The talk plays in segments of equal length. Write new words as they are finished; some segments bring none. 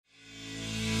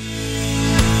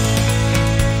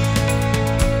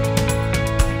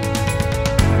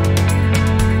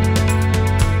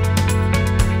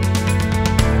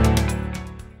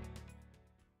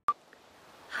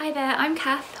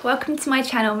to my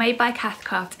channel Made by Cath.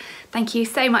 Thank you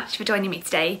so much for joining me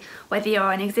today. Whether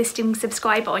you're an existing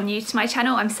subscriber or new to my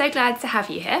channel, I'm so glad to have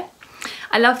you here.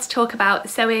 I love to talk about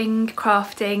sewing,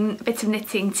 crafting, a bit of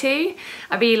knitting too.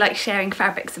 I really like sharing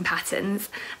fabrics and patterns,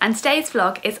 and today's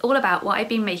vlog is all about what I've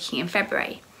been making in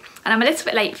February. And I'm a little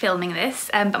bit late filming this,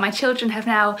 but my children have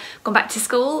now gone back to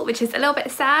school, which is a little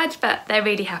bit sad, but they're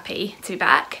really happy to be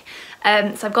back.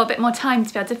 So I've got a bit more time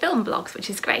to be able to film vlogs, which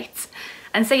is great.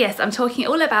 And so yes, I'm talking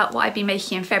all about what I've been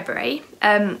making in February.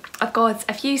 I've got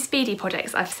a few speedy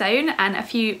projects I've sewn and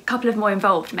a couple of more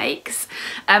involved makes,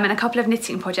 and a couple of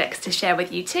knitting projects to share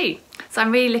with you too. So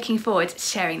I'm really looking forward to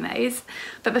sharing those.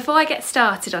 But before I get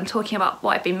started on talking about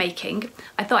what I've been making,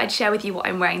 I thought I'd share with you what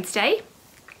I'm wearing today.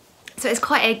 So it's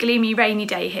quite a gloomy, rainy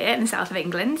day here in the south of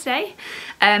England today,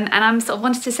 and I'm sort of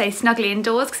wanted to stay snugly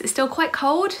indoors because it's still quite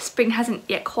cold. Spring hasn't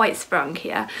yet quite sprung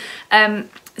here.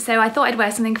 So I thought I'd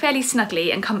wear something fairly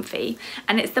snuggly and comfy,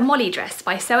 and it's the Molly dress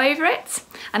by Sew Over It,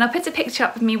 and I'll put a picture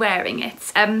up of me wearing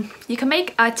it. You can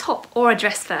make a top or a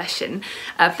dress version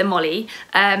of the Molly,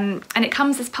 and it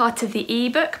comes as part of the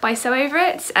ebook by Sew Over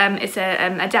It. It's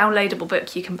a downloadable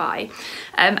book you can buy,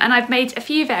 and I've made a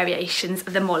few variations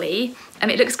of the Molly.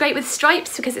 It looks great with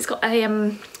stripes because it's got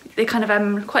a the kind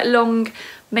of quite long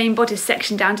main bodice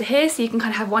section down to here, so you can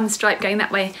kind of have one stripe going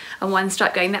that way and one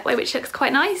stripe going that way, which looks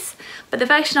quite nice. But the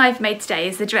version I've made today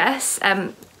is the dress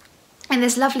in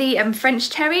this lovely French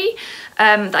terry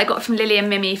that I got from Lily and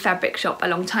Mimi fabric shop a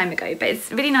long time ago, but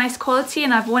it's really nice quality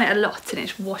and I've worn it a lot and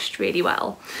it's washed really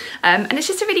well. And it's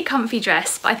just a really comfy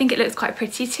dress, but I think it looks quite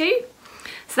pretty too.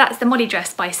 So that's the Molly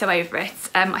dress by Sew Over It.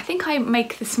 I think I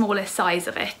make the smallest size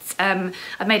of it.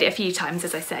 I've made it a few times,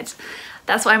 as I said.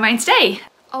 That's what I'm wearing today.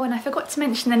 Oh, and I forgot to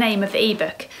mention the name of the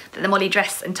ebook that the Molly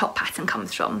dress and top pattern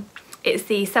comes from. It's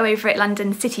the Sew Over It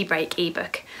London City Break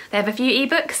ebook. They have a few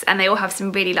ebooks and they all have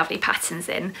some really lovely patterns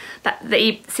in.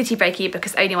 The City Break ebook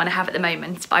is the only one I have at the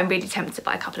moment, but I'm really tempted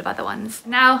by a couple of other ones.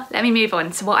 Now, let me move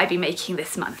on to what I've been making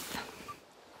this month.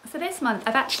 So this month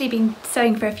I've actually been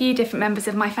sewing for a few different members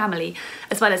of my family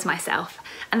as well as myself,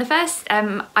 and the first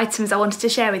items I wanted to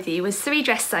share with you was 3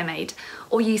 dresses I made,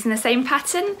 all using the same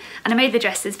pattern, and I made the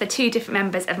dresses for 2 different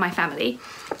members of my family.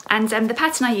 And the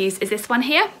pattern I use is this one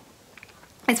here.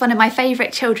 It's one of my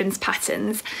favourite children's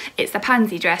patterns. It's the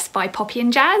Pansy dress by Poppy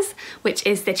and Jazz, which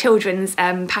is the children's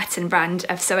pattern brand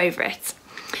of Sew Over It.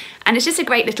 And it's just a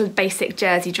great little basic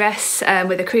jersey dress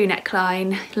with a crew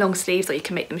neckline, long sleeves, or you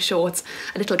can make them short,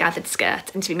 a little gathered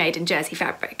skirt, and to be made in jersey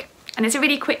fabric. And it's a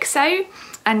really quick sew,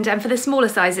 and for the smaller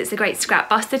size it's a great scrap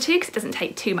buster too because it doesn't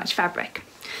take too much fabric.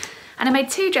 And I made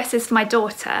 2 dresses for my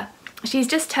daughter. She's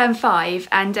just turned 5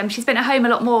 and she's been at home a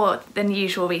lot more than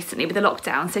usual recently with the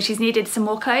lockdown, so she's needed some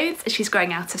more clothes as she's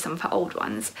growing out of some of her old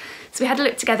ones. So we had a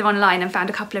look together online and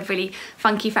found a couple of really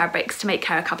funky fabrics to make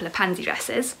her a couple of pansy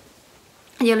dresses.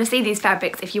 And you'll see these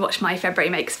fabrics if you watch my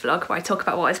February Makes vlog where I talk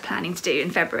about what I was planning to do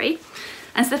in February.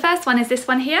 And so the first one is this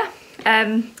one here,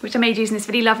 which I made using this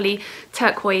really lovely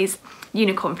turquoise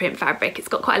unicorn print fabric. It's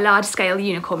got quite a large scale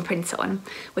unicorn print on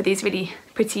with these really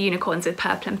pretty unicorns with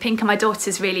purple and pink, and my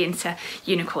daughter's really into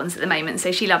unicorns at the moment,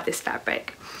 so she loved this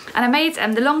fabric. And I made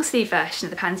the long sleeve version of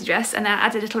the pansy dress and I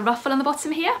added a little ruffle on the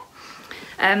bottom here.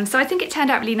 So I think it turned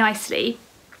out really nicely.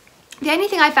 The only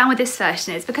thing I found with this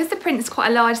version is because the print is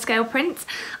quite a large scale print,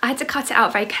 I had to cut it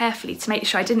out very carefully to make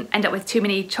sure I didn't end up with too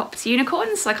many chopped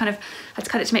unicorns. So I kind of had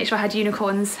to cut it to make sure I had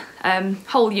unicorns,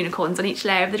 whole unicorns on each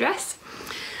layer of the dress,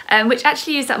 which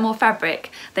actually used up more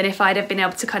fabric than if I'd have been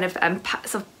able to kind of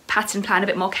sort of pattern plan a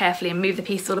bit more carefully and move the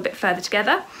piece all a bit further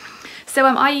together. So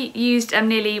I used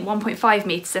nearly 1.5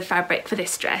 metres of fabric for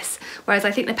this dress, whereas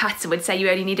I think the pattern would say you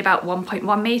only need about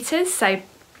 1.1 metres.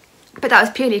 But that was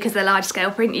purely because of the large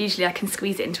scale print. Usually I can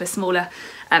squeeze it into a smaller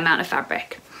amount of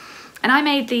fabric. And I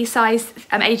made the size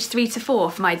age 3 to 4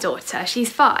 for my daughter.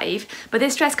 She's 5, but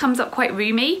this dress comes up quite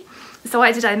roomy. So what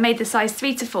I did, I made the size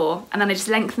 3 to 4 and then I just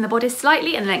lengthened the bodice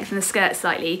slightly and lengthened the skirt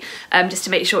slightly just to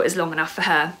make sure it was long enough for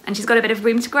her. And she's got a bit of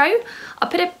room to grow. I'll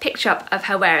put a picture up of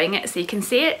her wearing it so you can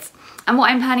see it. And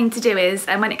what I'm planning to do is,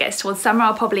 when it gets towards summer,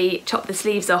 I'll probably chop the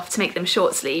sleeves off to make them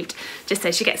short sleeved, just so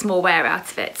she gets more wear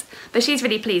out of it. But she's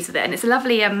really pleased with it, and it's a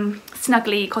lovely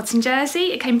snuggly cotton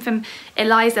jersey. It came from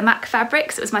Eliza Mac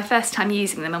Fabrics. It was my first time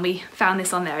using them and we found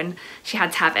this on there and she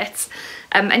had to have it.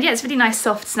 And yeah, it's a really nice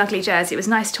soft snuggly jersey. It was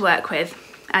nice to work with,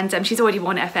 and she's already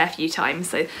worn it a fair few times,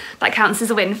 so that counts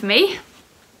as a win for me.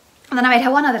 And then I made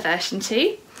her one other version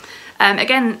too.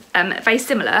 Again, very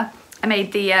similar. I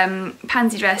made the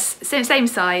pansy dress, same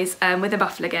size, with a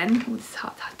ruffle again. Oh, this is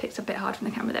hard, I picked up a bit hard from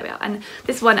the camera, there we are. And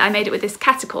this one I made it with this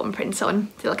caticorn print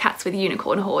on, little cats with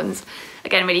unicorn horns.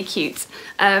 Again, really cute.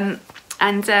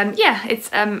 And yeah, it's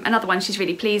another one she's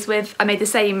really pleased with. I made the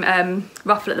same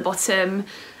ruffle at the bottom,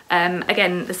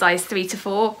 again the size 3 to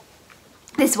 4.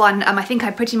 This one, I think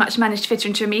I pretty much managed to fit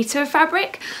into 1 metre of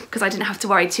fabric because I didn't have to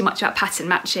worry too much about pattern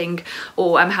matching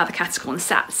or how the catacorn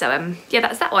sat. So yeah,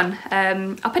 that's that one.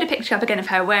 I'll put a picture up again of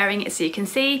her wearing it so you can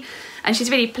see. And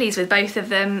she's really pleased with both of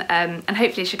them, and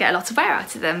hopefully she'll get a lot of wear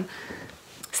out of them.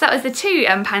 So that was the 2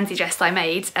 pansy dresses I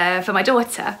made for my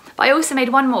daughter. But I also made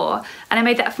one more, and I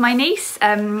made that for my niece.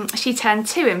 She turned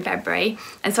 2 in February,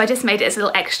 and so I just made it as a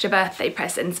little extra birthday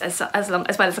present as well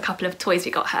as a couple of toys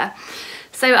we got her.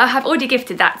 So I have already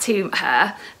gifted that to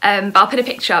her, but I'll put a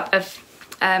picture up of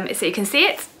it so you can see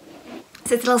it.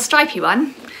 So it's a little stripy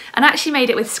one, and I actually made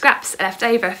it with scraps left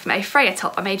over from a Freya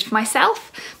top I made for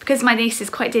myself because my niece is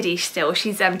quite diddy still.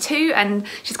 She's 2 and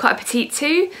she's quite a petite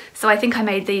too, so I think I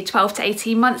made the 12 to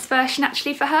 18 months version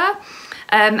actually for her,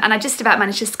 and I just about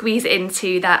managed to squeeze it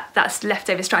into that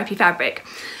leftover stripy fabric.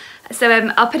 So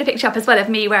I'll put a picture up as well of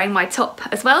me wearing my top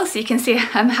as well so you can see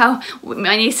how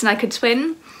my niece and I could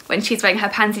twin when she's wearing her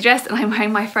pansy dress and I'm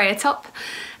wearing my Freya top.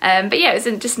 But yeah, it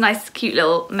was just a nice cute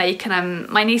little make, and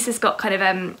my niece has got kind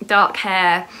of dark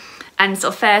hair and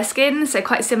sort of fair skin, so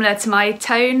quite similar to my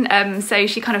tone, so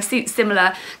she kind of suits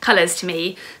similar colours to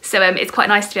me, so it's quite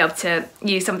nice to be able to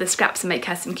use some of the scraps and make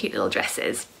her some cute little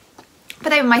dresses. But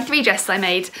they were my 3 dresses I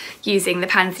made using the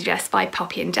pansy dress by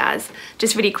Poppy and Jazz.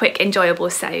 Just really quick, enjoyable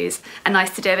sews, and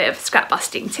nice to do a bit of scrap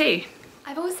busting too.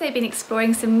 I've also been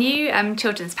exploring some new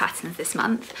children's patterns this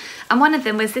month, and one of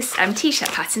them was this t-shirt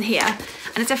pattern here,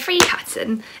 and it's a free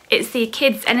pattern. It's the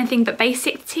Kids Anything But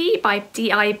Basic Tee by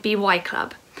DIBY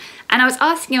Club. And I was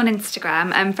asking on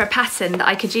Instagram for a pattern that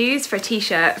I could use for a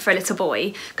t-shirt for a little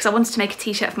boy, because I wanted to make a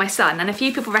t-shirt for my son, and a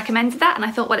few people recommended that, and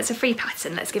I thought, well, it's a free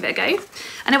pattern, let's give it a go.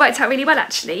 And it worked out really well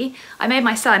actually. I made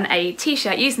my son a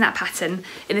t-shirt using that pattern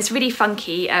in this really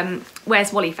funky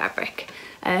Where's Wally fabric.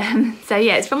 So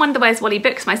yeah, it's from one of the Where's Wally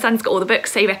books. My son's got all the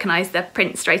books, so he recognised the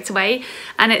print straight away,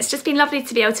 and it's just been lovely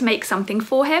to be able to make something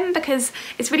for him because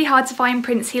it's really hard to find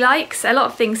prints he likes. A lot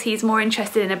of things he's more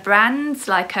interested in are brands,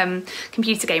 like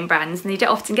computer game brands, and you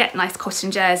don't often get nice cotton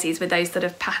jerseys with those sort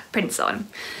of prints on.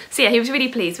 So yeah, he was really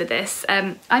pleased with this.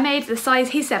 I made the size,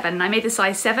 he's 7, and I made the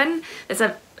size 7. There's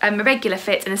a regular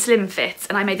fit and a slim fit,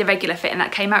 and I made the regular fit and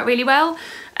that came out really well.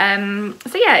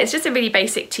 So yeah, it's just a really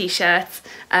basic t-shirt,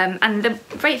 and the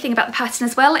great thing about the pattern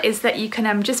as well is that you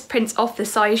can just print off the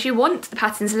size you want. The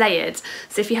pattern's layered,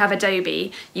 so if you have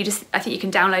Adobe, I think you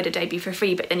can download Adobe for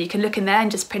free, but then you can look in there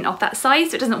and just print off that size,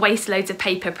 so it doesn't waste loads of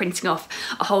paper printing off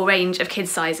a whole range of kid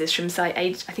sizes from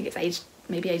age, I think it's age,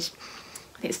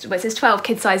 it says 12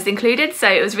 kid sizes included, so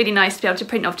it was really nice to be able to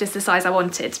print off just the size I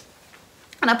wanted.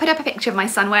 And I'll put up a picture of my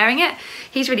son wearing it.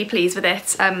 He's really pleased with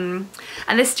it. And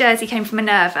this jersey came from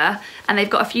Minerva, and they've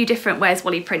got a few different Where's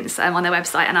Wally prints on their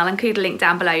website, and I'll include a link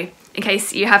down below in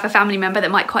case you have a family member that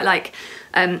might quite like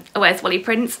a Where's Wally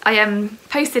print. I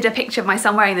posted a picture of my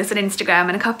son wearing this on Instagram,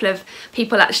 and a couple of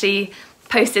people actually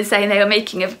posted saying they were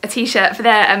making a t-shirt for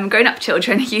their grown-up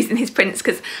children using these prints,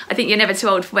 because I think you're never too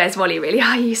old for Where's Wally really,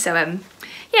 are you? So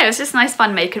yeah, it was just a nice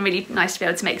fun make, and really nice to be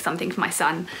able to make something for my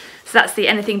son. So that's the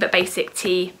Anything But Basic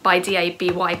Tee by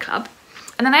DIBY Club.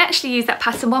 And then I actually used that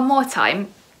pattern one more time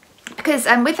because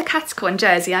with the catacorn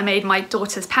jersey I made my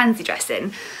daughter's pansy dress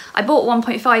in. I bought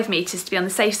 1.5 metres to be on the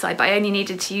safe side, but I only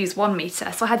needed to use 1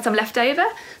 metre, so I had some left over.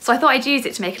 So I thought I'd use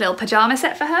it to make a little pyjama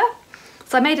set for her.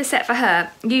 So I made a set for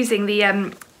her using the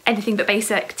Anything But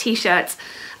Basic t-shirt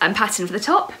pattern for the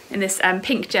top in this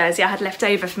pink jersey I had left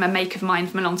over from a make of mine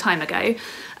from a long time ago,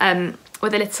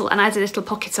 with a little, and I had a little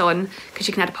pocket on, because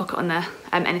you can add a pocket on the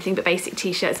Anything But Basic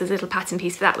t-shirts. There's a little pattern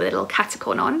piece for that with a little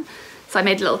catacorn on. So I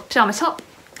made a little pyjama top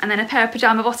and then a pair of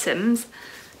pyjama bottoms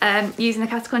using the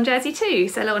catacorn jersey too.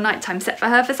 So a little nighttime set for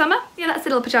her for summer. Yeah, that's the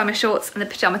little pyjama shorts and the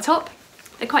pyjama top.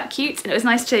 They're quite cute, and it was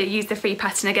nice to use the free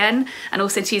pattern again and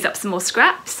also to use up some more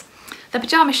scraps. The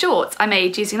pyjama shorts I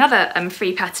made using another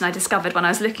free pattern I discovered when I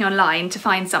was looking online to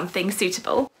find something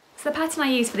suitable. So the pattern I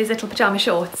use for these little pyjama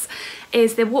shorts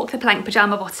is the Walk the Plank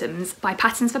pyjama bottoms by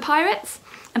Patterns for Pirates.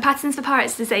 And Patterns for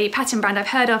Pirates is a pattern brand I've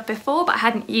heard of before but I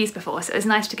hadn't used before, so it was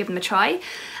nice to give them a try.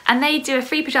 And they do a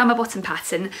free pyjama bottom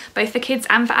pattern both for kids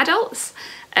and for adults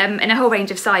in a whole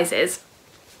range of sizes.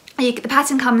 The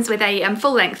pattern comes with a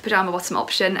full-length pyjama bottom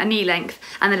option, a knee length,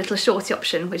 and a little shorty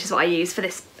option, which is what I use for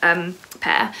this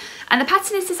pair. And the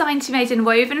pattern is designed to be made in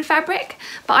woven fabric,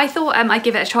 but I thought I'd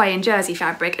give it a try in jersey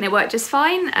fabric, and it worked just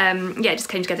fine. Yeah, it just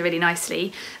came together really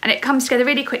nicely, and it comes together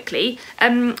really quickly.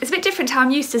 It's a bit different to how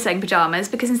I'm used to sewing pyjamas,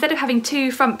 because instead of having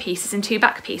 2 front pieces and 2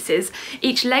 back pieces,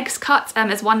 each leg's cut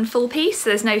as one full piece,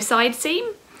 so there's no side seam.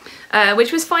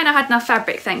 which was fine. I had enough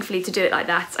fabric, thankfully, to do it like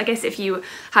that. I guess if you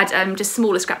had just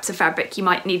smaller scraps of fabric, you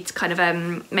might need to kind of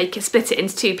split it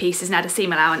into 2 pieces and add a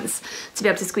seam allowance to be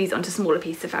able to squeeze it onto smaller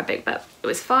pieces of fabric, but it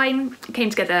was fine. It came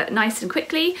together nice and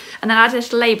quickly, and then I added a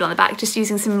little label on the back just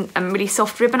using some really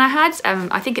soft ribbon I had.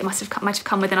 I think it might have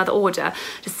come with another order,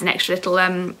 just an extra little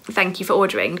thank you for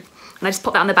ordering, and I just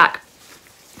popped that on the back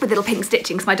with little pink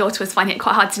stitching because my daughter was finding it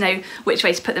quite hard to know which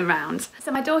way to put them round. So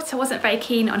my daughter wasn't very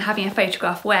keen on having a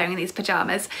photograph wearing these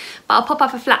pyjamas, but I'll pop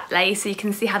up a flat lay so you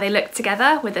can see how they look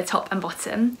together with the top and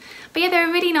bottom. But yeah, they're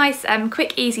a really nice,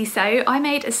 quick, easy sew. I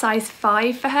made a size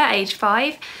 5 for her, age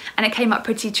 5, and it came up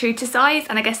pretty true to size.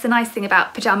 And I guess the nice thing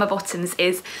about pyjama bottoms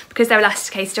is because they're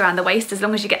elasticated around the waist, as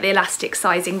long as you get the elastic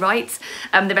sizing right,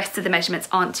 the rest of the measurements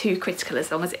aren't too critical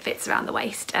as long as it fits around the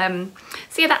waist. So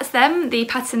yeah, that's them. The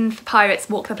pattern for Pirates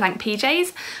Walk the Plank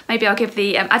PJs. Maybe I'll give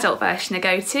the adult version a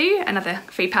go too, another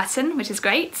free pattern, which is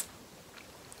great.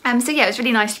 So yeah, it was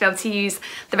really nice to be able to use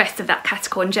the rest of that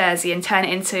Catacorn jersey and turn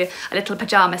it into a little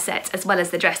pyjama set, as well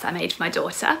as the dress I made for my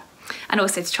daughter, and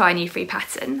also to try a new free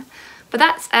pattern. But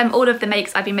that's all of the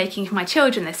makes I've been making for my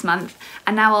children this month,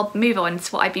 and now I'll move on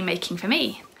to what I've been making for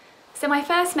me. So my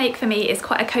first make for me is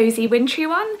quite a cosy wintry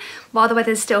one. While the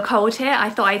weather's still cold here, I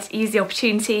thought I'd use the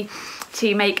opportunity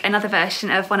to make another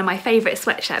version of one of my favourite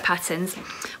sweatshirt patterns,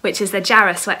 which is the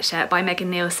Jarrah sweatshirt by Megan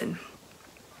Nielsen.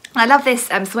 I love this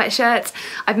sweatshirt.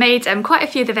 I've made quite a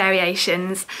few of the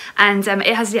variations, and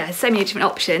it has so many different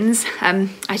options.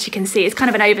 As you can see, it's kind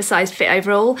of an oversized fit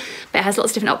overall, but it has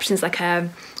lots of different options like a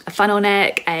funnel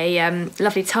neck, a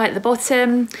lovely tie at the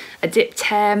bottom, a dipped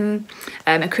hem,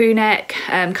 a crew neck,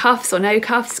 cuffs or no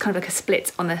cuffs, kind of like a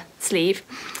split on the sleeve.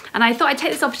 And I thought I'd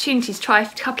take this opportunity to try a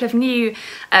couple of new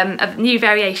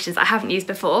variations I haven't used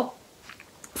before.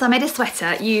 So I made a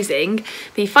sweater using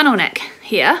the funnel neck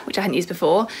here, which I hadn't used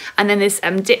before, and then this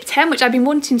dipped hem, which I've been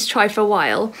wanting to try for a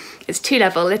while. It's 2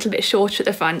 level, a little bit shorter at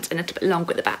the front and a little bit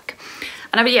longer at the back.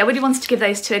 And I really wanted to give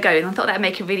those 2 a go, and I thought that would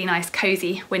make a really nice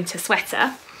cosy winter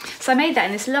sweater. So I made that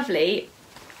in this lovely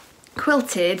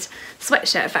quilted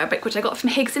sweatshirt fabric, which I got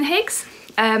from Higgs & Higgs.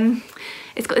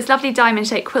 It's got this lovely diamond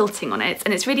shaped quilting on it,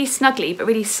 and it's really snuggly but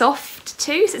really soft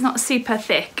too, so it's not super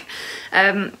thick.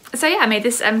 So yeah, I made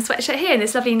this sweatshirt here in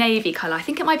this lovely navy colour. I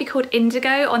think it might be called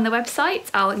Indigo on the website.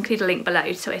 I'll include a link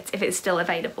below to it if it's still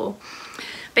available.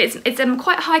 But it's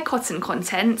quite high cotton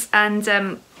content,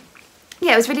 and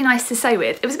yeah, it was really nice to sew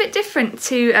with. It was a bit different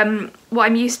to what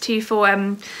I'm used to for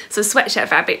sort of sweatshirt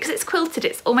fabric, because it's quilted.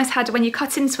 It's almost had, when you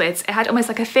cut into it, it had almost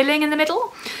like a filling in the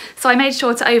middle. So I made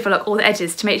sure to overlock all the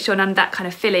edges to make sure none of that kind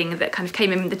of filling that kind of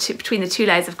came in between the 2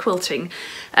 layers of quilting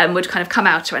would kind of come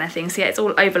out or anything. So yeah, it's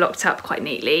all overlocked up quite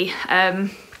neatly.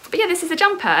 But yeah, this is a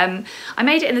jumper. I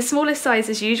made it in the smallest size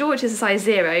as usual, which is a size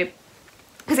 0.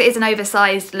 Because it is an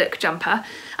oversized look jumper,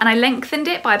 and I lengthened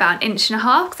it by about 1.5 inches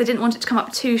because I didn't want it to come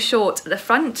up too short at the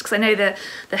front, because I know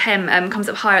the hem comes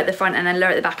up higher at the front and then lower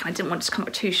at the back, and I didn't want it to come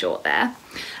up too short there.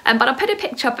 But I'll put a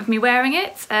picture up of me wearing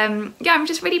it. Yeah, I'm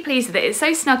just really pleased with it. It's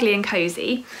so snuggly and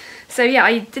cosy. So yeah,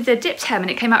 I did the dipped hem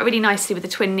and it came out really nicely with the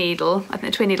twin needle. I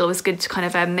think the twin needle was good to kind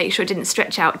of make sure it didn't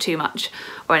stretch out too much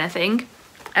or anything.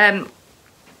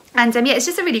 And yeah, it's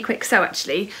just a really quick sew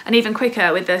actually, and even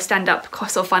quicker with the stand-up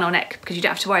cross or funnel neck, because you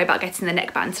don't have to worry about getting the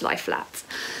neckband to lie flat.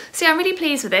 So yeah, I'm really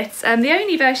pleased with it. The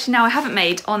only version now I haven't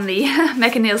made on the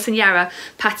Megan Nielsen Jarrah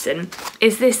pattern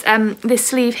is this this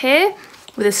sleeve here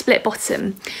with a split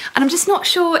bottom, and I'm just not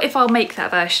sure if I'll make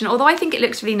that version. Although I think it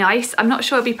looks really nice, I'm not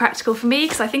sure it'll be practical for me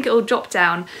because I think it will drop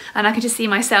down, and I can just see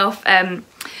myself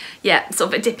yeah,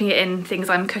 sort of dipping it in things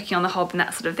I'm cooking on the hob and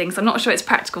that sort of thing. So I'm not sure it's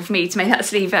practical for me to make that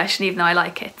sleeve version, even though I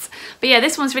like it. But yeah,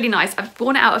 this one's really nice. I've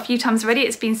worn it out a few times already.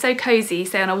 It's been so cosy,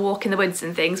 say on a walk in the woods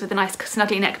and things, with a nice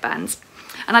snuggly neckband.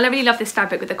 And I really love this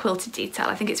fabric with the quilted detail.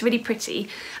 I think it's really pretty,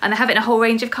 and they have it in a whole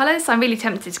range of colours, so I'm really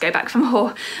tempted to go back for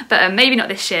more, but maybe not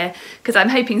this year, because I'm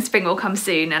hoping spring will come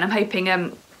soon, and I'm hoping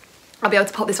I'll be able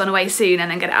to pop this one away soon and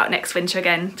then get it out next winter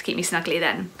again to keep me snuggly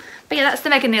then. But yeah, that's the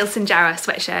Megan Nielsen Jarrah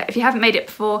sweatshirt. If you haven't made it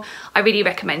before, I really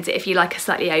recommend it if you like a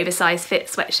slightly oversized fit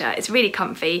sweatshirt. It's really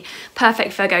comfy,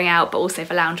 perfect for going out, but also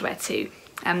for loungewear too.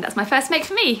 That's my first make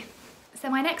for me. So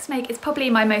my next make is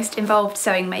probably my most involved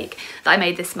sewing make that I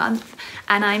made this month,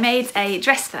 and I made a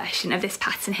dress version of this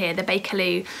pattern here, the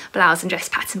Bakerloo blouse and dress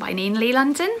pattern by Nina Lee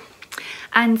London.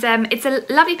 And it's a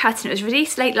lovely pattern. It was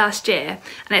released late last year,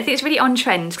 and I think it's really on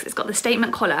trend because it's got the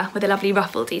statement collar with a lovely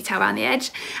ruffle detail around the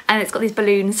edge, and it's got these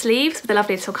balloon sleeves with a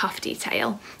lovely little cuff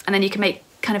detail, and then you can make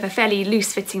kind of a fairly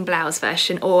loose fitting blouse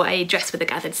version or a dress with a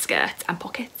gathered skirt and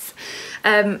pockets.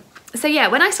 So yeah,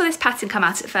 when I saw this pattern come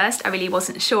out at first, I really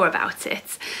wasn't sure about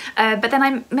it. But then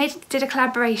I did a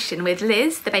collaboration with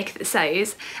Liz, the baker that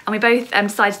sews, and we both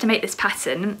decided to make this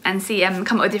pattern and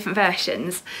come up with different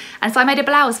versions. And so I made a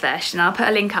blouse version. I'll put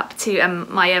a link up to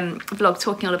my vlog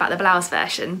talking all about the blouse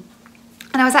version.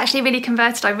 And I was actually really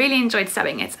converted. I really enjoyed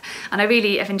sewing it, and I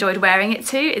really have enjoyed wearing it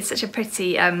too. It's such a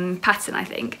pretty pattern, I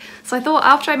think. So I thought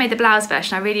after I made the blouse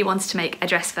version, I really wanted to make a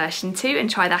dress version too and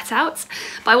try that out.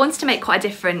 But I wanted to make quite a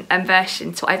different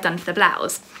version to what I've done for the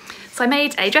blouse. So I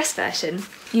made a dress version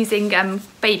using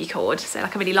baby cord, so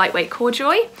like a really lightweight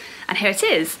corduroy, and here it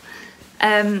is.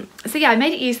 So yeah, I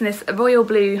made it using this royal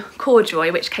blue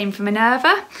corduroy, which came from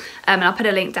Minerva, and I'll put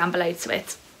a link down below to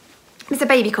it. It's a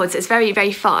baby cord, so it's very,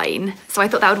 very fine. So I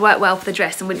thought that would work well for the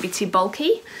dress and wouldn't be too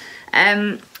bulky.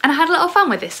 And I had a lot of fun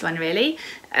with this one, really.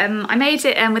 I made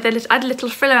it with I had a little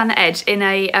frill around the edge in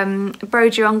a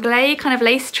broderie anglais kind of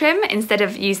lace trim instead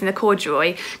of using the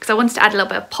corduroy, because I wanted to add a little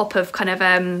bit of pop of kind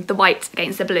of the white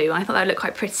against the blue, and I thought that would look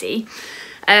quite pretty.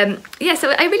 Yeah,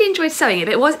 so I really enjoyed sewing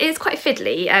it, but it's quite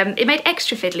fiddly. It made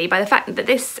extra fiddly by the fact that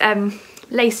this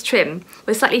lace trim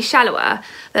was slightly shallower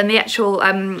than the actual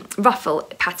ruffle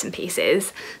pattern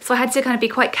pieces, so I had to kind of be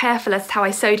quite careful as to how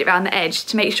I sewed it around the edge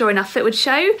to make sure enough it would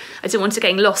show. I didn't want it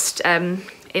getting lost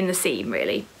in the seam,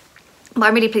 really. But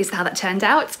I'm really pleased with how that turned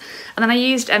out. And then I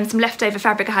used some leftover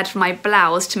fabric I had from my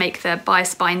blouse to make the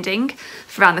bias binding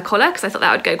for around the collar, because I thought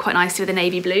that would go quite nicely with the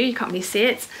navy blue. You can't really see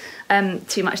it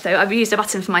too much though. I've used a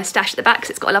button for my stash at the back,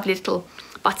 because it's got a lovely little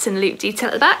button loop detail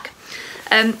at the back.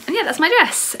 And yeah, that's my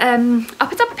dress. I'll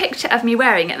put up a picture of me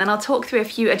wearing it, and then I'll talk through a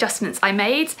few adjustments I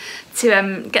made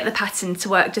to get the pattern to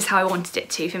work just how I wanted it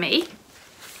to for me.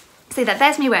 So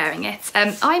there's me wearing it.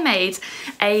 I made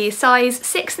a size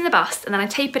 6 in the bust, and then I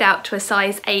tapered out to a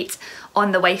size 8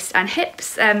 on the waist and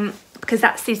hips, because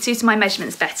that suited my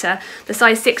measurements better. The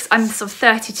size 6, I'm sort of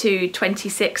 32,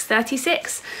 26,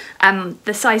 36.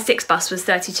 The size 6 bust was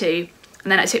 32.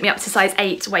 And then it took me up to size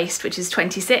 8 waist, which is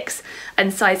 26,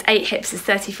 and size 8 hips is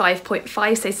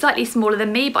 35.5, so slightly smaller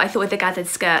than me, but I thought with the gathered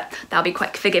skirt that'll be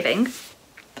quite forgiving.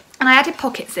 And I added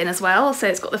pockets in as well, so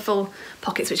it's got the full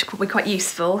pockets, which will be quite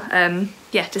useful.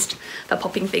 Yeah, just for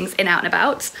popping things in, out and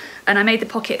about. And I made the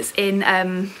pockets in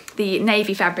the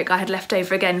navy fabric I had left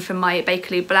over again from my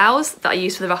Bakerloo blouse that I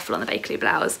used for the ruffle on the Bakerloo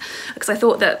blouse, because I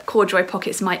thought that corduroy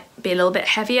pockets might be a little bit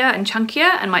heavier and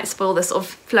chunkier and might spoil the sort of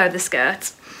flow of the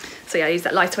skirt. So yeah, I used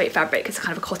that lighter weight fabric as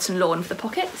kind of a cotton lawn for the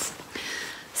pockets.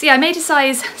 So yeah, I made a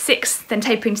size 6, then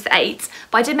tapering to the 8,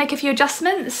 but I did make a few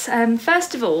adjustments.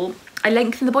 First of all, I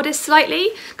lengthened the bodice slightly,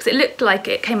 because it looked like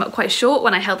it came up quite short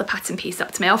when I held the pattern piece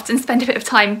up to me. I often spend a bit of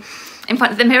time in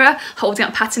front of the mirror holding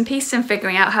up pattern pieces and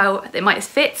figuring out how they might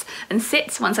fit and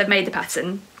sit once I've made the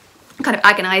pattern, kind of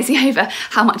agonising over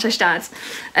how much I should add.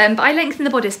 But I lengthened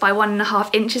the bodice by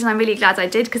 1.5 inches, and I'm really glad I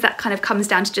did, because that kind of comes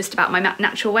down to just about my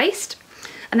natural waist.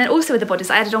 And then also with the bodice,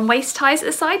 I added on waist ties at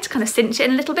the side to kind of cinch it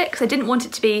in a little bit, because I didn't want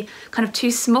it to be kind of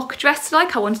too smock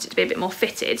dress-like. I wanted it to be a bit more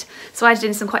fitted. So I added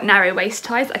in some quite narrow waist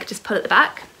ties that I could just pull at the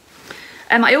back.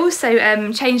 I also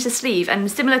changed the sleeve,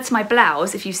 and similar to my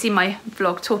blouse, if you've seen my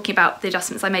vlog talking about the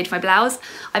adjustments I made for my blouse,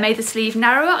 I made the sleeve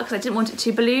narrower because I didn't want it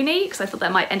too balloony, because I thought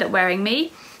that might end up wearing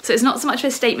me. So it's not so much of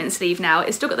a statement sleeve now.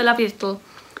 It's still got the lovely little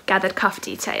gathered cuff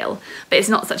detail, but it's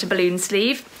not such a balloon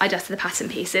sleeve. I adjusted the pattern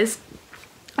pieces.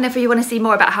 And if you want to see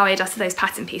more about how I adjusted those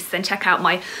pattern pieces, then check out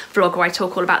my vlog where I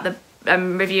talk all about the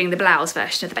reviewing the blouse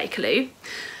version of the Bakerloo.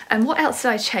 And what else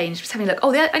did I change? Just having a look.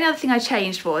 Oh, the only other thing I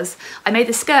changed was I made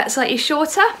the skirt slightly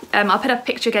shorter. I'll put up a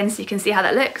picture again so you can see how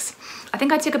that looks. I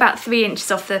think I took about 3 inches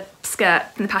off the skirt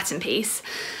from the pattern piece,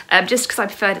 just because I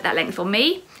preferred it that length on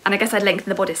me. And I guess I'd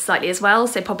lengthened the bodice slightly as well,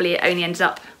 so probably it only ended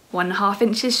up 1.5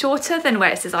 inches shorter than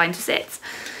where it's designed to sit.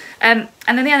 And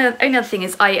then the only other thing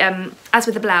is as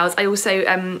with the blouse, I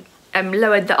also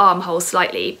lowered the armhole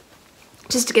slightly,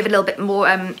 just to give a little bit more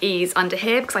ease under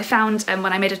here, because I found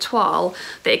when I made a toile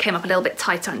that it came up a little bit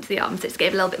tight under the arm, so it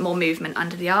gave a little bit more movement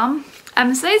under the arm. So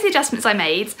those are the adjustments I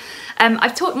made.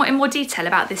 I've talked in more detail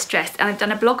about this dress, and I've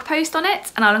done a blog post on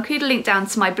it, and I'll include a link down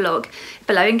to my blog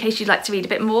below in case you'd like to read a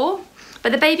bit more.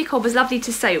 But the baby cord was lovely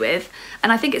to sew with,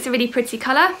 and I think it's a really pretty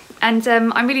colour, and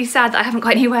I'm really sad that I haven't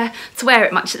got anywhere to wear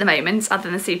it much at the moment other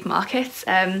than the supermarket.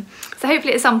 So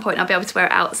hopefully at some point I'll be able to wear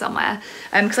it out somewhere,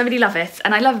 because I really love it,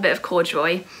 and I love a bit of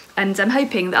corduroy, and I'm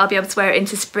hoping that I'll be able to wear it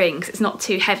into spring because it's not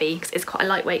too heavy, because it's quite a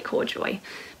lightweight corduroy.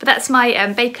 But that's my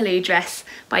Bakerloo dress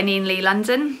by Neen Lee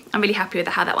London. I'm really happy with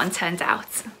how that one turned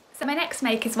out. So my next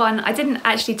make is one I didn't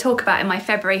actually talk about in my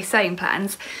February sewing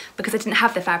plans because I didn't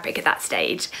have the fabric at that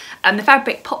stage. The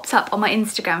fabric popped up on my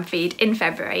Instagram feed in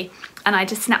February, and I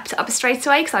just snapped it up straight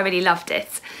away because I really loved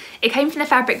it. It came from the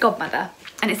fabric Godmother,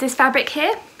 and it's this fabric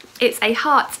here. It's a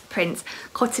heart print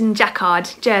cotton jacquard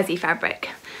jersey fabric.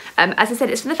 As I said,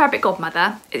 it's from the fabric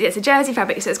Godmother. It's a jersey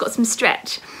fabric, so it's got some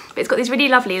stretch, but it's got these really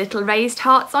lovely little raised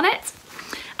hearts on it.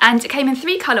 And it came in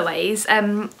 3 colourways,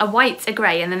 a white, a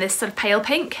grey, and then this sort of pale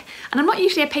pink. And I'm not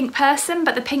usually a pink person,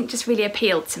 but the pink just really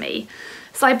appealed to me.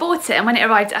 So I bought it, and when it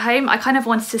arrived at home, I kind of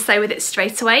wanted to sew with it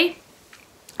straight away.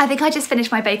 I think I just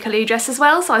finished my Bakerloo dress as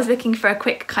well, so I was looking for a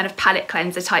quick kind of palette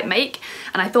cleanser type make,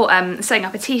 and I thought sewing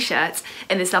up a t-shirt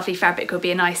in this lovely fabric would be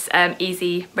a nice,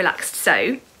 easy, relaxed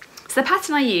sew. So the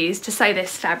pattern I used to sew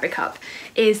this fabric up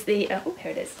is the, oh,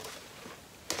 here it is.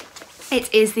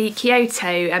 It is the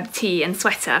Kyoto tee and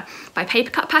sweater by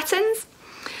Paper Cut Patterns.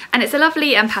 And it's a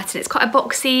lovely pattern. It's quite a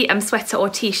boxy sweater or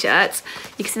t-shirt.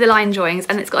 You can see the line drawings,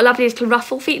 and it's got a lovely little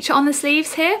ruffle feature on the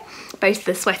sleeves here, both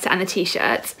the sweater and the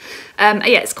t-shirt. Yeah,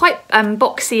 it's quite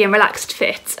boxy and relaxed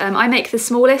fit. I make the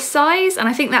smallest size, and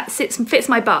I think that fits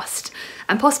my bust.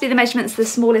 And possibly the measurements of the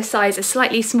smallest size are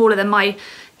slightly smaller than my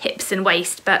hips and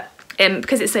waist, but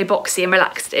because it's so boxy and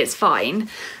relaxed, it's fine.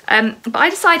 But I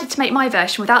decided to make my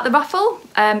version without the ruffle,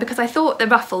 because I thought the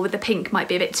ruffle with the pink might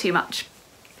be a bit too much.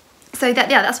 So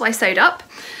that's what I sewed up.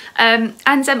 I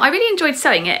really enjoyed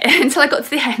sewing it until I got to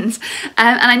the end,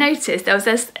 and I noticed there was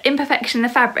this imperfection in the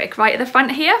fabric right at the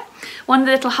front here. One of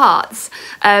the little hearts,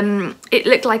 it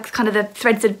looked like kind of the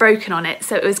threads had broken on it,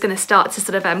 so it was going to start to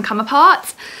sort of come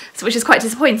apart, so which is quite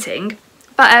disappointing.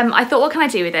 But I thought, what can I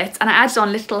do with it? And I added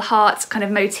on little heart kind of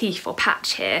motif or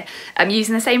patch here,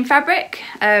 using the same fabric.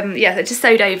 Yeah, so just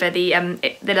sewed over the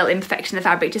little imperfection in the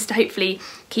fabric just to hopefully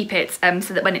keep it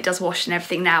so that when it does wash and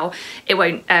everything now, it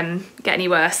won't get any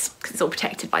worse because it's all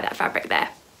protected by that fabric there.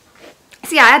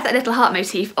 So yeah, I had that little heart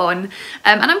motif on,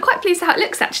 and I'm quite pleased with how it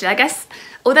looks actually. I guess,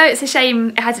 although it's a shame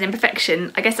it has an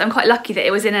imperfection, I guess I'm quite lucky that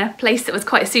it was in a place that was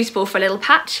quite suitable for a little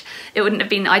patch. It wouldn't have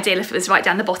been ideal if it was right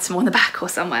down the bottom or on the back or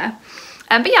somewhere.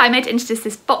 But yeah, I made it into just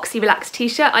this boxy, relaxed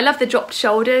t-shirt. I love the dropped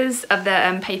shoulders of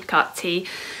the paper cut tee,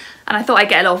 and I thought I'd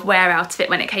get a lot of wear out of it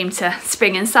when it came to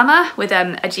spring and summer with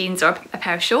a jeans or a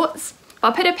pair of shorts. But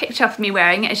I'll put a picture up of me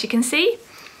wearing it, as you can see.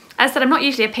 As I said, I'm not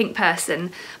usually a pink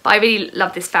person, but I really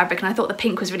love this fabric, and I thought the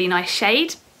pink was a really nice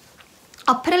shade.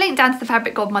 I'll put a link down to the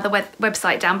Fabric Godmother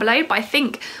website down below, but I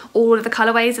think all of the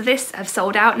colourways of this have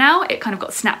sold out now. It kind of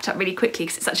got snapped up really quickly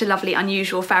because it's such a lovely,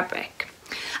 unusual fabric.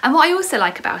 And what I also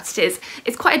like about it is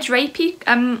it's quite a drapey,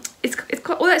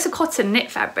 although it's a cotton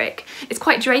knit fabric, it's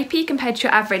quite drapey compared to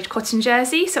your average cotton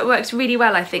jersey, so it works really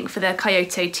well, I think, for the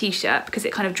Kyoto t-shirt because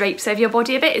it kind of drapes over your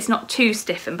body a bit. It's not too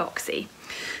stiff and boxy.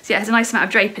 So yeah, it has a nice amount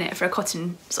of drape in it for a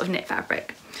cotton sort of knit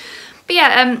fabric. But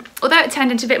yeah, although it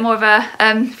turned into a bit more of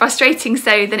a frustrating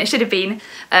sew than it should have been,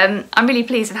 I'm really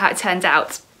pleased with how it turned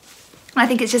out. And I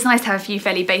think it's just nice to have a few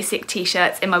fairly basic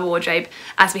t-shirts in my wardrobe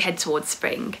as we head towards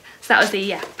spring. So that was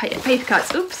the paper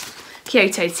cuts,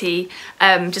 Kyoto tee,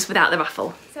 just without the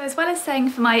ruffle. So as well as sewing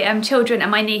for my children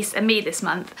and my niece and me this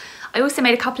month, I also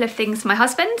made a couple of things for my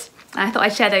husband, and I thought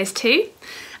I'd share those too.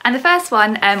 And the first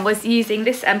one was using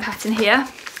this pattern here.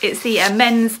 It's the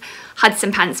men's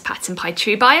Hudson pants pattern by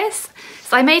True Bias.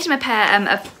 So I made him a pair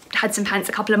of Hudson pants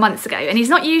a couple of months ago, and he's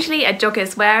not usually a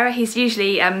joggers wearer, he's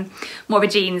usually more of a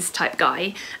jeans type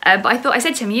guy, but I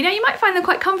said to him, you know, you might find them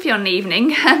quite comfy on an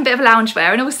evening, a bit of lounge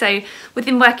wear, and also with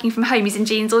him working from home he's in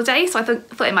jeans all day, so I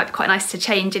thought it might be quite nice to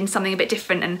change in something a bit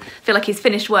different and feel like he's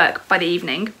finished work by the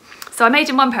evening. So I made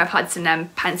him one pair of Hudson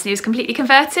pants, and he was completely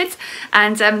converted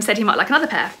and said he might like another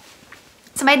pair.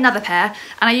 So I made another pair,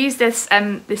 and I used this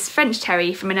this French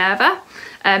terry from Minerva.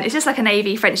 It's just like a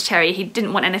navy French terry. He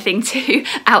didn't want anything too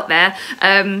out there.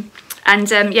 Yeah,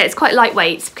 it's quite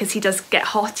lightweight because he does get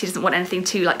hot. He doesn't want anything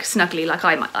too like snuggly like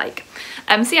I might like.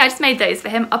 So yeah, I just made those for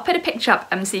him. I'll put a picture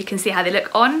up so you can see how they look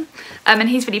on. And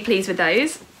he's really pleased with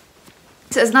those.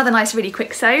 So it's another nice, really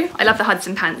quick sew. I love the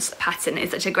Hudson pants pattern.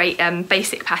 It's such a great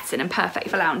basic pattern and perfect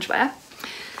for loungewear.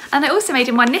 And I also made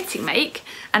him one knitting make,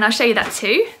 and I'll show you that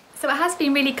too. So it has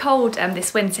been really cold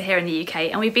this winter here in the UK,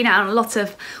 and we've been out on a lot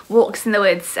of walks in the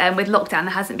woods. With lockdown,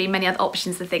 there hasn't been many other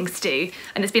options of things to do,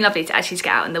 and it's been lovely to actually get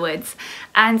out in the woods.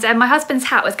 And my husband's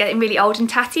hat was getting really old and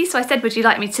tatty, so I said, would you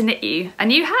like me to knit you a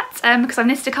new hat? Because I've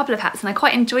knitted a couple of hats and I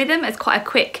quite enjoy them as quite a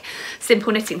quick,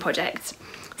 simple knitting project.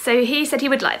 So he said he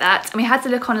would like that, and we had to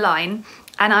look online,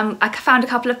 and I found a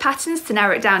couple of patterns to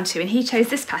narrow it down to, and he chose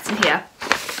this pattern here.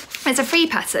 It's a free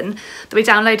pattern that we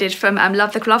downloaded from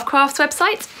Love the Glove Crafts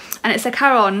website, and it's a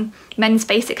Caron men's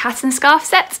basic hat and scarf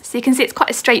set. So you can see it's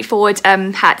quite a straightforward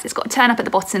hat. It's got a turn up at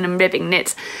the bottom and ribbing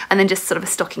knit, and then just sort of a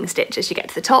stocking stitch as you get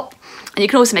to the top. And you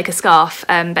can also make a scarf,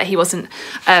 but he wasn't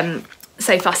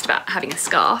so fussed about having a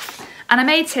scarf. and I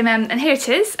made him, and here it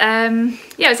is. Yeah,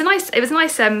 it was a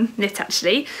nice knit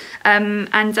actually,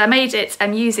 and I made it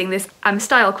using this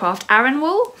Stylecraft Aran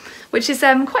wool, which is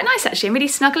quite nice actually and really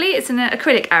snuggly. It's an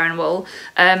acrylic Aran wool,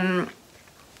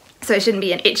 so it shouldn't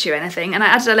be an itchy or anything. And I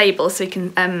added a label so you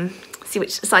can see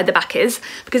which side the back is,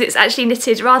 because it's actually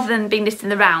knitted, rather than being knitted in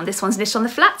the round, this one's knitted on the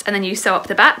flat, and then you sew up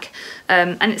the back,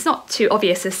 and it's not too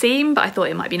obvious a seam, but I thought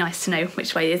it might be nice to know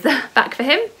which way is the back for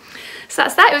him. So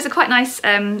that's that. It was a quite nice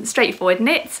straightforward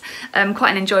knit,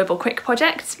 quite an enjoyable quick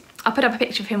project. I'll put up a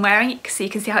picture of him wearing it so you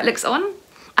can see how it looks on.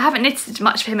 I haven't knitted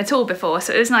much for him at all before,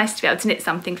 so it was nice to be able to knit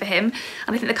something for him,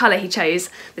 and I think the colour he chose,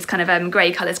 this kind of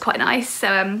grey colour, is quite nice.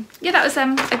 So yeah, that was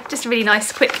just a really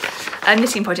nice quick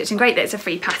knitting project, and great that it's a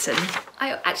free pattern.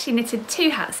 I actually knitted 2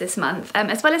 hats this month,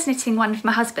 as well as knitting one for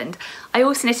my husband. I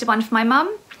also knitted one for my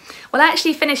mum. Well, I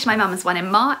actually finished my mum's one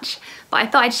in March, but I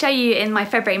thought I'd show you in my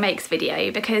February makes video,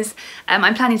 because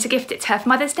I'm planning to gift it to her for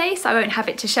Mother's Day, so I won't have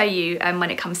it to show you when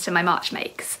it comes to my March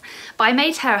makes. But I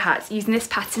made her a hat using this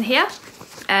pattern here.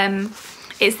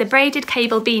 It's the braided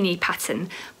cable beanie pattern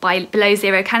by Below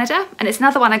Zero Canada, and it's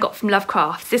another one I got from Love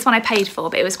Crafts. This one I paid for,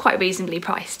 but it was quite reasonably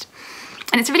priced.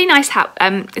 And it's a really nice hat.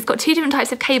 It's got 2 different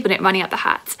types of cable knit running up the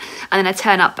hat, and then a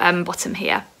turn up bottom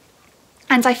here.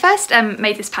 And I first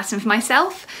made this pattern for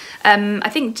myself, I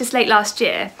think just late last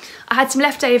year. I had some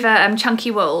leftover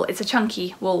chunky wool. It's a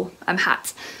chunky wool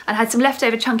hat. And I had some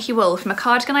leftover chunky wool from a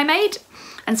cardigan I made,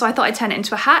 and so I thought I'd turn it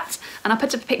into a hat, and I'll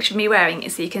put up a picture of me wearing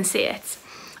it so you can see it.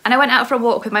 And I went out for a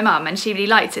walk with my mum, and she really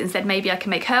liked it and said maybe I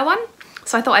can make her one.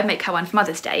 So I thought I'd make her one for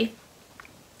Mother's Day.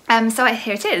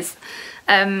 Here it is.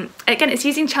 Again, it's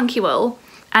using chunky wool,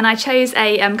 and I chose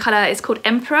a colour, it's called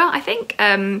Emperor, I think.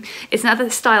 It's another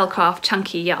Stylecraft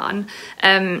chunky yarn.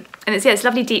 And it's a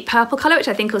lovely deep purple colour, which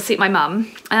I think will suit my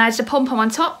mum. And I added a pom-pom on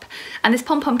top, and this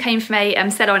pom-pom came from a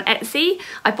seller on Etsy.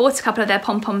 I bought a couple of their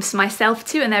pom-poms for myself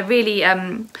too, and they're really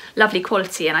lovely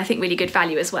quality, and I think really good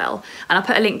value as well. And I'll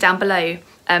put a link down below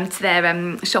to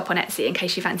their shop on Etsy in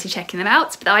case you fancy checking them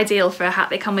out. But they're ideal for a hat.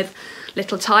 They come with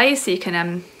little ties, so you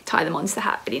can tie them onto the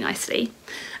hat really nicely.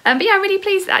 But yeah, I'm really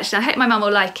pleased actually. I hope my mum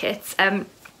will like it.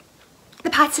 The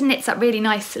pattern knits up really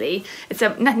nicely. It's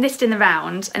knitted in the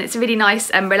round, and it's a really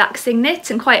nice relaxing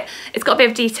knit, and it's got a bit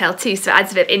of detail too, so it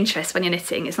adds a bit of interest when you're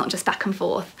knitting. It's not just back and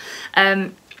forth.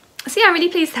 So yeah, I'm really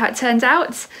pleased how it turned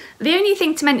out. The only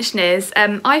thing to mention is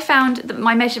I found that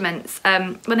my measurements,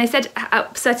 when they said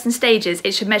at certain stages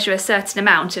it should measure a certain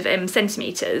amount of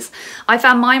centimetres, I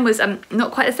found mine was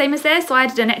not quite the same as theirs, so I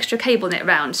added an extra cable knit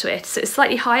round to it, so it's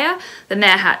slightly higher than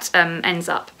their hat ends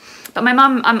up. But my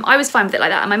mum, I was fine with it like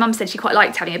that, and my mum said she quite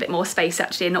liked having a bit more space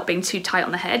actually and not being too tight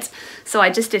on the head, so I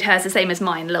just did hers the same as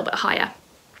mine, a little bit higher.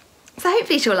 So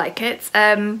hopefully she'll like it.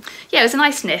 Yeah, it was a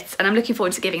nice knit, and I'm looking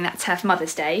forward to giving that to her for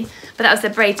Mother's Day. But that was the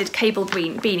braided cable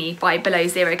beanie by Below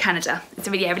Zero Canada. It's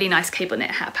a really nice cable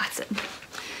knit hat pattern.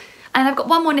 And I've got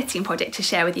one more knitting project to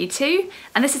share with you too,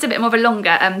 and this is a bit more of a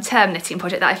longer term knitting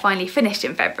project that I finally finished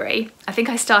in February. I think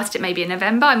I started it maybe in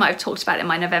November. I might have talked about it in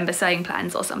my November sewing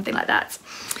plans or something like that.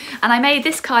 And I made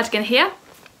this cardigan here.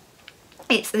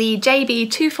 It's the JB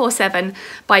 247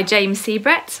 by James C.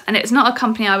 Brett, and it's not a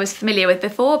company I was familiar with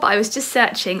before, but I was just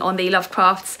searching on the Love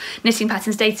Crafts knitting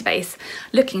patterns database,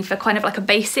 looking for kind of like a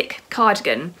basic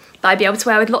cardigan that I'd be able to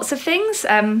wear with lots of things.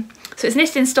 So it's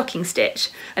knitted in stocking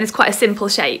stitch, and it's quite a simple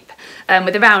shape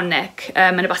with a round neck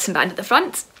and a button band at the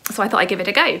front. So I thought I'd give it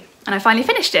a go, and I finally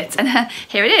finished it, and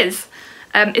here it is.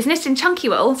 It's knitted in chunky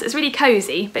wool, so it's really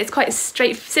cosy, but it's quite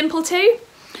simple too.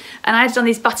 And I added on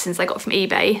these buttons I got from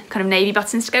eBay, kind of navy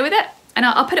buttons to go with it. And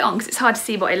I'll put it on because it's hard to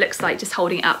see what it looks like just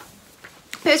holding it up.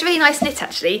 But it was a really nice knit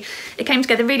actually. It came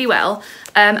together really well.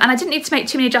 And I didn't need to make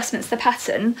too many adjustments to the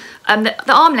pattern.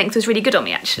 The arm length was really good on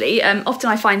me actually. Often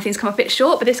I find things come up a bit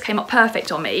short, but this came up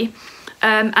perfect on me.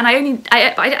 And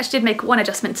I actually did make one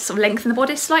adjustment to sort of lengthen the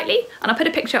bodice slightly. And I'll put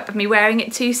a picture up of me wearing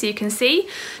it too so you can see.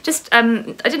 Just, I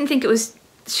didn't think it was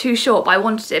too short, but I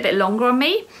wanted it a bit longer on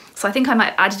me. So I think I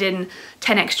might have added in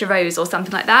 10 extra rows or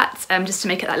something like that, just to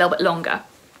make it that little bit longer.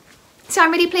 So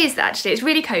I'm really pleased that actually, it's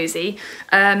really cosy.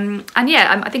 And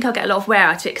yeah, I think I'll get a lot of wear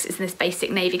out of it because it's in this basic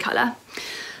navy colour.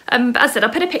 But as I said, I'll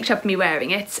put a picture of me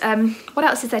wearing it. What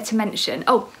else is there to mention?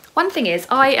 Oh, one thing is,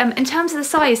 in terms of the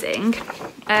sizing,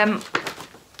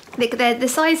 the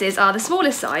sizes are, the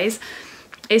smallest size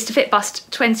is to fit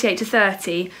bust 28 to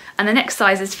 30, and the next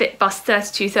size is to fit bust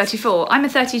 32, 34. I'm a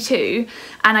 32,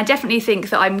 and I definitely think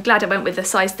that I'm glad I went with the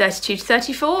size 32 to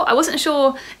 34. I wasn't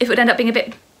sure if it would end up being a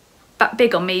bit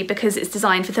big on me because it's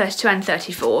designed for 32 and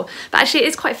 34, but actually it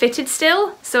is quite fitted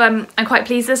still, so I'm quite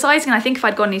pleased with the sizing, and I think if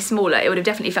I'd gone any smaller it would have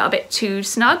definitely felt a bit too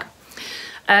snug.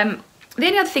 The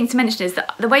only other thing to mention is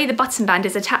that the way the button band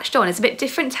is attached on is a bit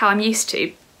different to how I'm used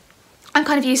to. I'm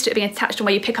kind of used to it being attached on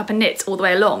where you pick up a knit all the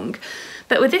way along.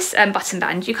 But with this button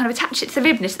band, you kind of attach it to the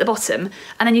rib knit at the bottom,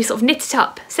 and then you sort of knit it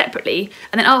up separately,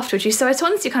 and then afterwards you sew it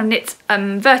on, so you kind of knit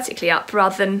vertically up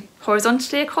rather than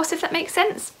horizontally across, if that makes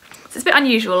sense. So it's a bit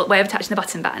unusual way of attaching the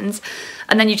button bands,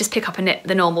 and then you just pick up a knit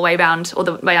the normal way round, or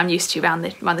the way I'm used to around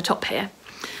the top here.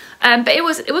 But it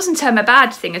wasn't a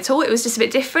bad thing at all. It was just a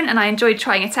bit different, and I enjoyed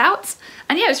trying it out.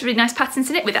 And yeah, it was a really nice pattern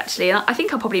to knit with, actually. And I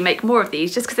think I'll probably make more of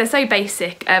these just because they're so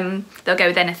basic. They'll go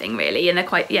with anything really, and they're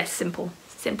quite, yes, simple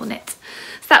knit.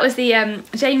 So that was the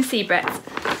James Seabrett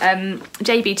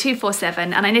JB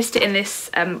 247, and I knitted it in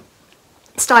this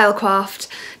Stylecraft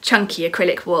chunky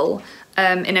acrylic wool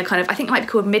in a kind of, I think it might be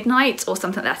called Midnight or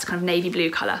something like that, kind of navy blue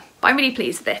colour. But I'm really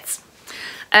pleased with it.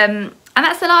 And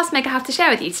that's the last meg I have to share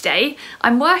with you today.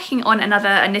 I'm working on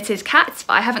another knitted cat,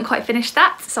 but I haven't quite finished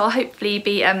that, so I'll hopefully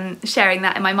be sharing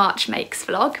that in my March makes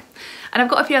vlog. And I've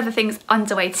got a few other things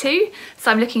underway too,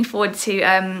 so I'm looking forward to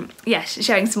yeah,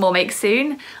 sharing some more makes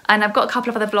soon. And I've got a couple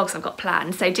of other vlogs I've got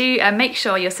planned, so do make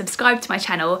sure you're subscribed to my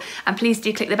channel, and please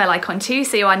do click the bell icon too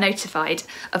so you are notified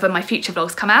of when my future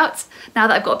vlogs come out. Now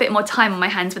that I've got a bit more time on my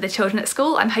hands with the children at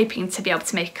school, I'm hoping to be able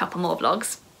to make a couple more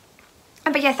vlogs.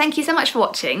 But yeah, thank you so much for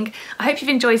watching. I hope you've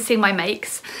enjoyed seeing my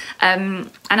makes, and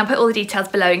I'll put all the details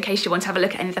below in case you want to have a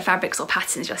look at any of the fabrics or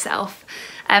patterns yourself.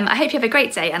 I hope you have a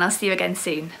great day, and I'll see you again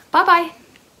soon. Bye bye!